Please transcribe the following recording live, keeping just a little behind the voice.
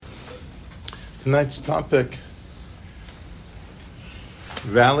Tonight's topic,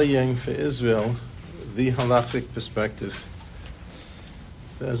 rallying for Israel, the Halachic perspective.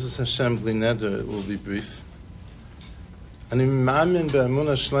 Be'ezus Hashem bli neder, it will be brief. Ani ma'amin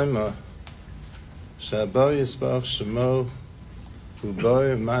be'emunah shlema, she'abo yisbarach shemo,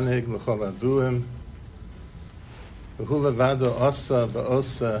 u'boi manhig l'chol abuim, v'hu levado osa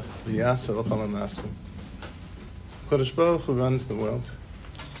ba'osa v'yasa l'chol ha'masim. Kodesh Baruch Hu runs the world.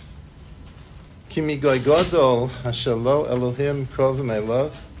 Ki migoy godol asher lo Elohim krovim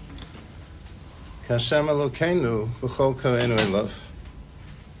elov, k'Hashem Elokeinu b'chol kareinu elov.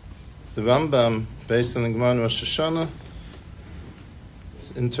 The Rambam, based on the Gemara in Rosh Hashanah,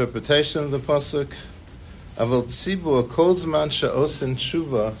 interpretation of the pasuk, Aval tzibur kol zman she'osin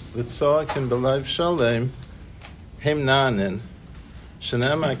tshuva v'tzoakin b'leiv shalem hem na'anin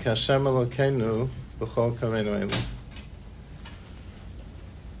she'ne'emar k'Hashem Elokeinu b'chol kareinu elov.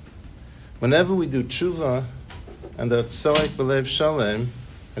 Whenever we do tshuva and the tzoak b'leiv shalem,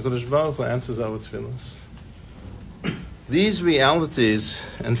 HaKadosh Baruch Hu answers our tefillos. These realities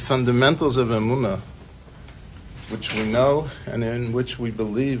and fundamentals of emunah, which we know and in which we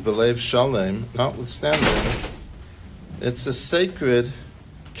believe b'leiv shalem, notwithstanding, it's a sacred,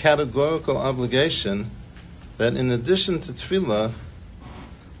 categorical obligation that in addition to tefillah,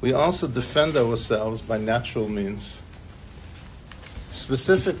 we also defend ourselves by natural means.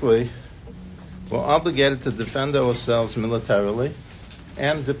 Specifically, we're obligated to defend ourselves militarily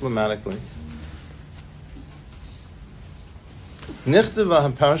and diplomatically.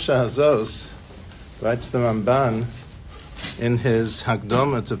 Nichtiva HaParsha Hazos, writes the Ramban in his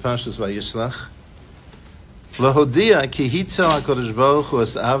Hakdama to Parshas Vayishlach, Lahodia ki hitzel HaKadosh Baruch Hu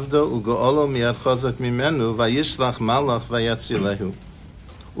es avdo ugo'olo miyad chazak mimenu vayishlach malach vayatzilehu.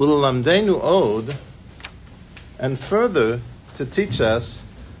 Ulalamdenu od, and further to teach us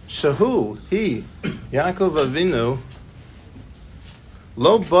Shahu, he, Yaakov Avinu,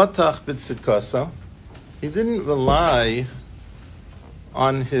 lo botach b'tzidkasa, he didn't rely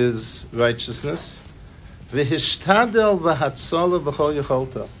on his righteousness, v'hishtadel v'hatzola b'chol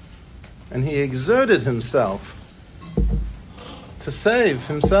yecholta, and he exerted himself to save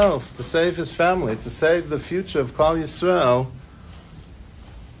himself, to save his family, to save the future of Klal Yisrael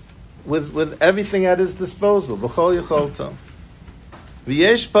with everything at his disposal, b'chol yecholta.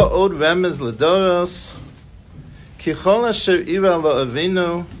 V'yesh ba'od remez l'doros, ki chol asher ira lo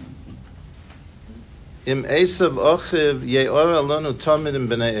avinu, im Esav ochiv ye'ora lonu tamid im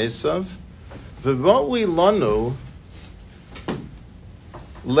b'nei Esav, v'ro'ui lonu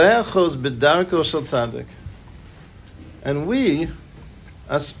le'achos b'darko shel tzaddik. And we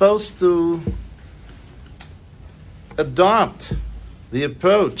are supposed to adopt the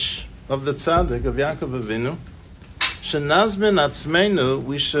approach of the tzaddik, of Yaakov Avinu. Shenazmin atzmeinu,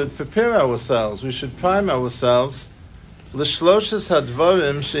 we should prepare ourselves, we should prime ourselves l'shloshes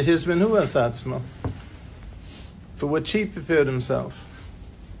hadvarim shehizminu as atzmo, for which he prepared himself.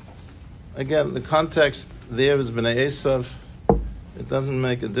 Again, the context there is B'nai Esav. It doesn't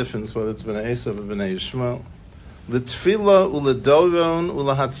make a difference whether it's B'nai Esav or B'nai Yishmael. L'tfila u'ledoron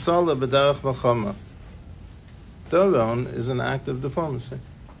u'lahatzola b'derech machama. Doron is an act of diplomacy.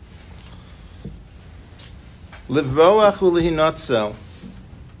 Livroach u'lehinotzel.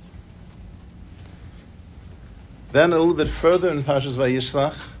 Then a little bit further in Parshas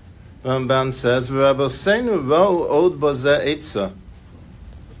Vayishlach, Ramban says, "V'rabosenu ro'u od bozeh etza."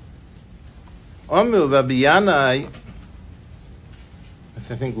 Omu Rabbi Yanai, I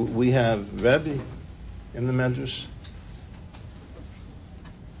think we have Rabbi in the Medrash.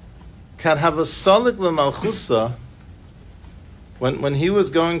 Kad havasolik lemalchusa, when he was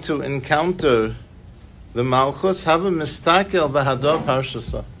going to encounter the Malchus, have a mistakel v'hador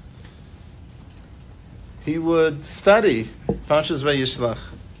parshasa. He would study Parshas Vayishlach.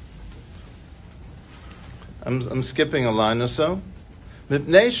 I'm skipping a line or so.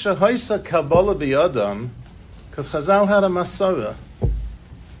 Mipnei shehoisa kabbalah biyadam, because Chazal had a Masorah.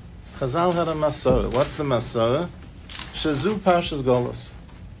 Chazal had a Masorah. What's the Masorah? Shazu Parshas Golos.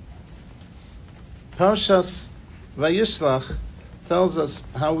 Parshas Vayishlach tells us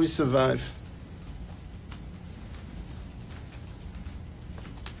how we survive.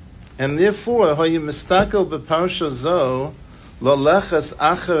 And therefore, hoye mistakel beparsha zo lo leches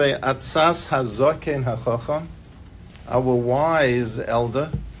acharei atzas hazoken hachacham, our wise elder,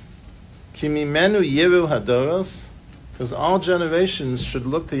 ki mimenu yiru hadoros, because all generations should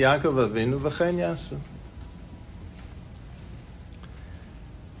look to Yaakov Avinu v'chein yasu.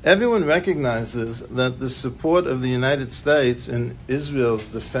 Everyone recognizes that the support of the United States in Israel's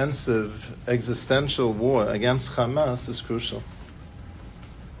defensive existential war against Hamas is crucial.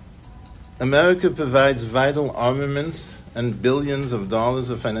 America provides vital armaments and billions of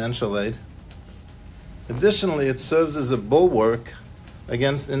dollars of financial aid. Additionally, it serves as a bulwark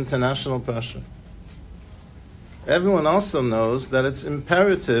against international pressure. Everyone also knows that it's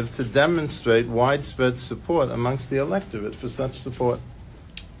imperative to demonstrate widespread support amongst the electorate for such support.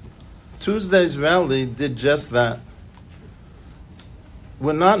 Tuesday's rally did just that.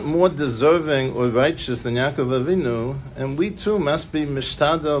 We're not more deserving or righteous than Yaakov Avinu, and we too must be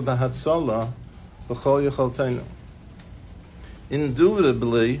mishtadel b'hatzola b'chol yecholteinu.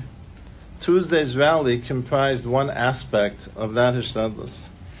 Indubitably, Tuesday's rally comprised one aspect of that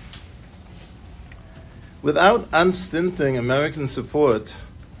hishtadlus. Without unstinting American support,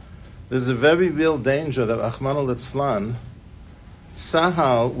 there's a very real danger that Rachmana litzlan,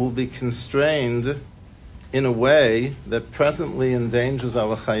 Tzahal will be constrained in a way that presently endangers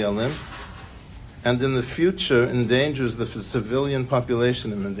our chayalim, and in the future endangers the civilian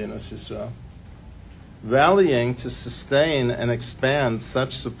population in Medinas Yisrael. Rallying to sustain and expand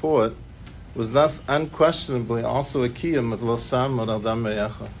such support was thus unquestionably also a kiyum of Lo Samod al Dam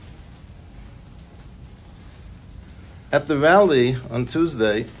Re'echa. At the rally on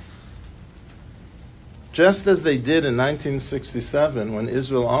Tuesday, just as they did in 1967 when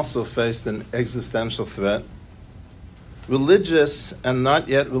Israel also faced an existential threat, religious and not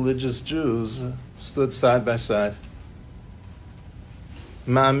yet religious Jews stood side by side.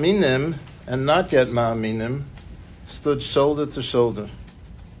 Ma'aminim and not yet Ma'aminim stood shoulder to shoulder.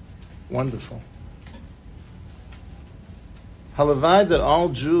 Wonderful. Halavai that all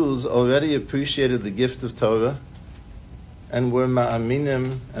Jews already appreciated the gift of Torah and were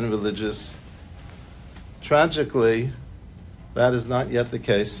ma'aminim and religious. Tragically, that is not yet the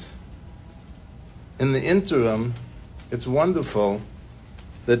case. In the interim, it's wonderful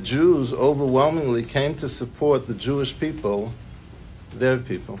that Jews overwhelmingly came to support the Jewish people, their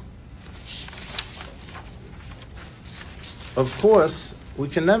people. Of course, we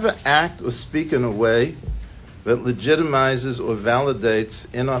can never act or speak in a way that legitimizes or validates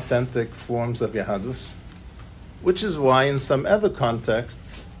inauthentic forms of Yahadus, which is why in some other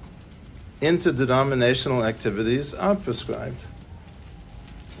contexts, interdenominational activities are prescribed.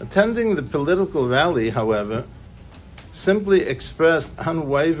 Attending the political rally, however, simply expressed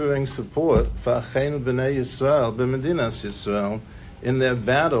unwavering support for Acheinu B'nai Yisrael, B'Medinas Yisrael, in their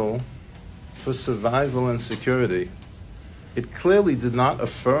battle for survival and security. It clearly did not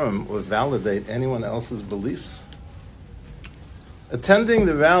affirm or validate anyone else's beliefs. Attending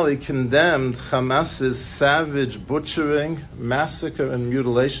the rally condemned Hamas's savage butchering, massacre, and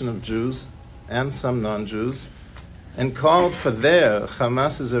mutilation of Jews and some non-Jews, and called for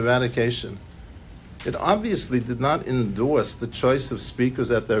Hamas's eradication. It obviously did not endorse the choice of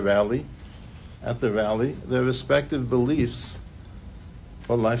speakers at the rally, their respective beliefs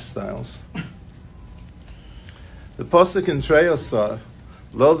or lifestyles. The Posuk in Treyosar,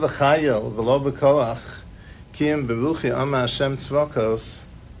 Lo v'chayel v'lo b'koach, Kiyim beruchi Ama Hashem tzvokos,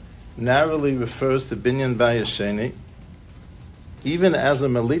 narrowly refers to Binyan Bayasheni. Even as a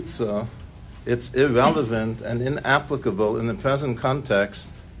melitza, it's irrelevant and inapplicable in the present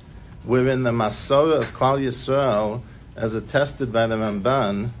context, wherein the Masorah of Klal Yisrael, as attested by the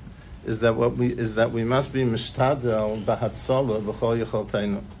Ramban, is that we must be mishtadel b'hatzola b'chol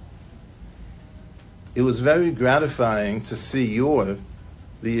yecholteinu. It was very gratifying to see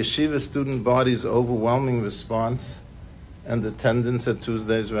the yeshiva student body's overwhelming response and attendance at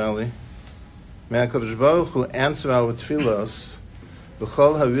Tuesday's rally. May HaKadosh Baruch Hu answer our tefillos,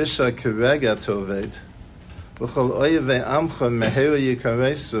 B'chol harisha kerega toved, B'chol oyevei amcha meheru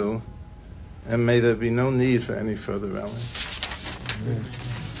yikaresu, and may there be no need for any further rallies. Amen.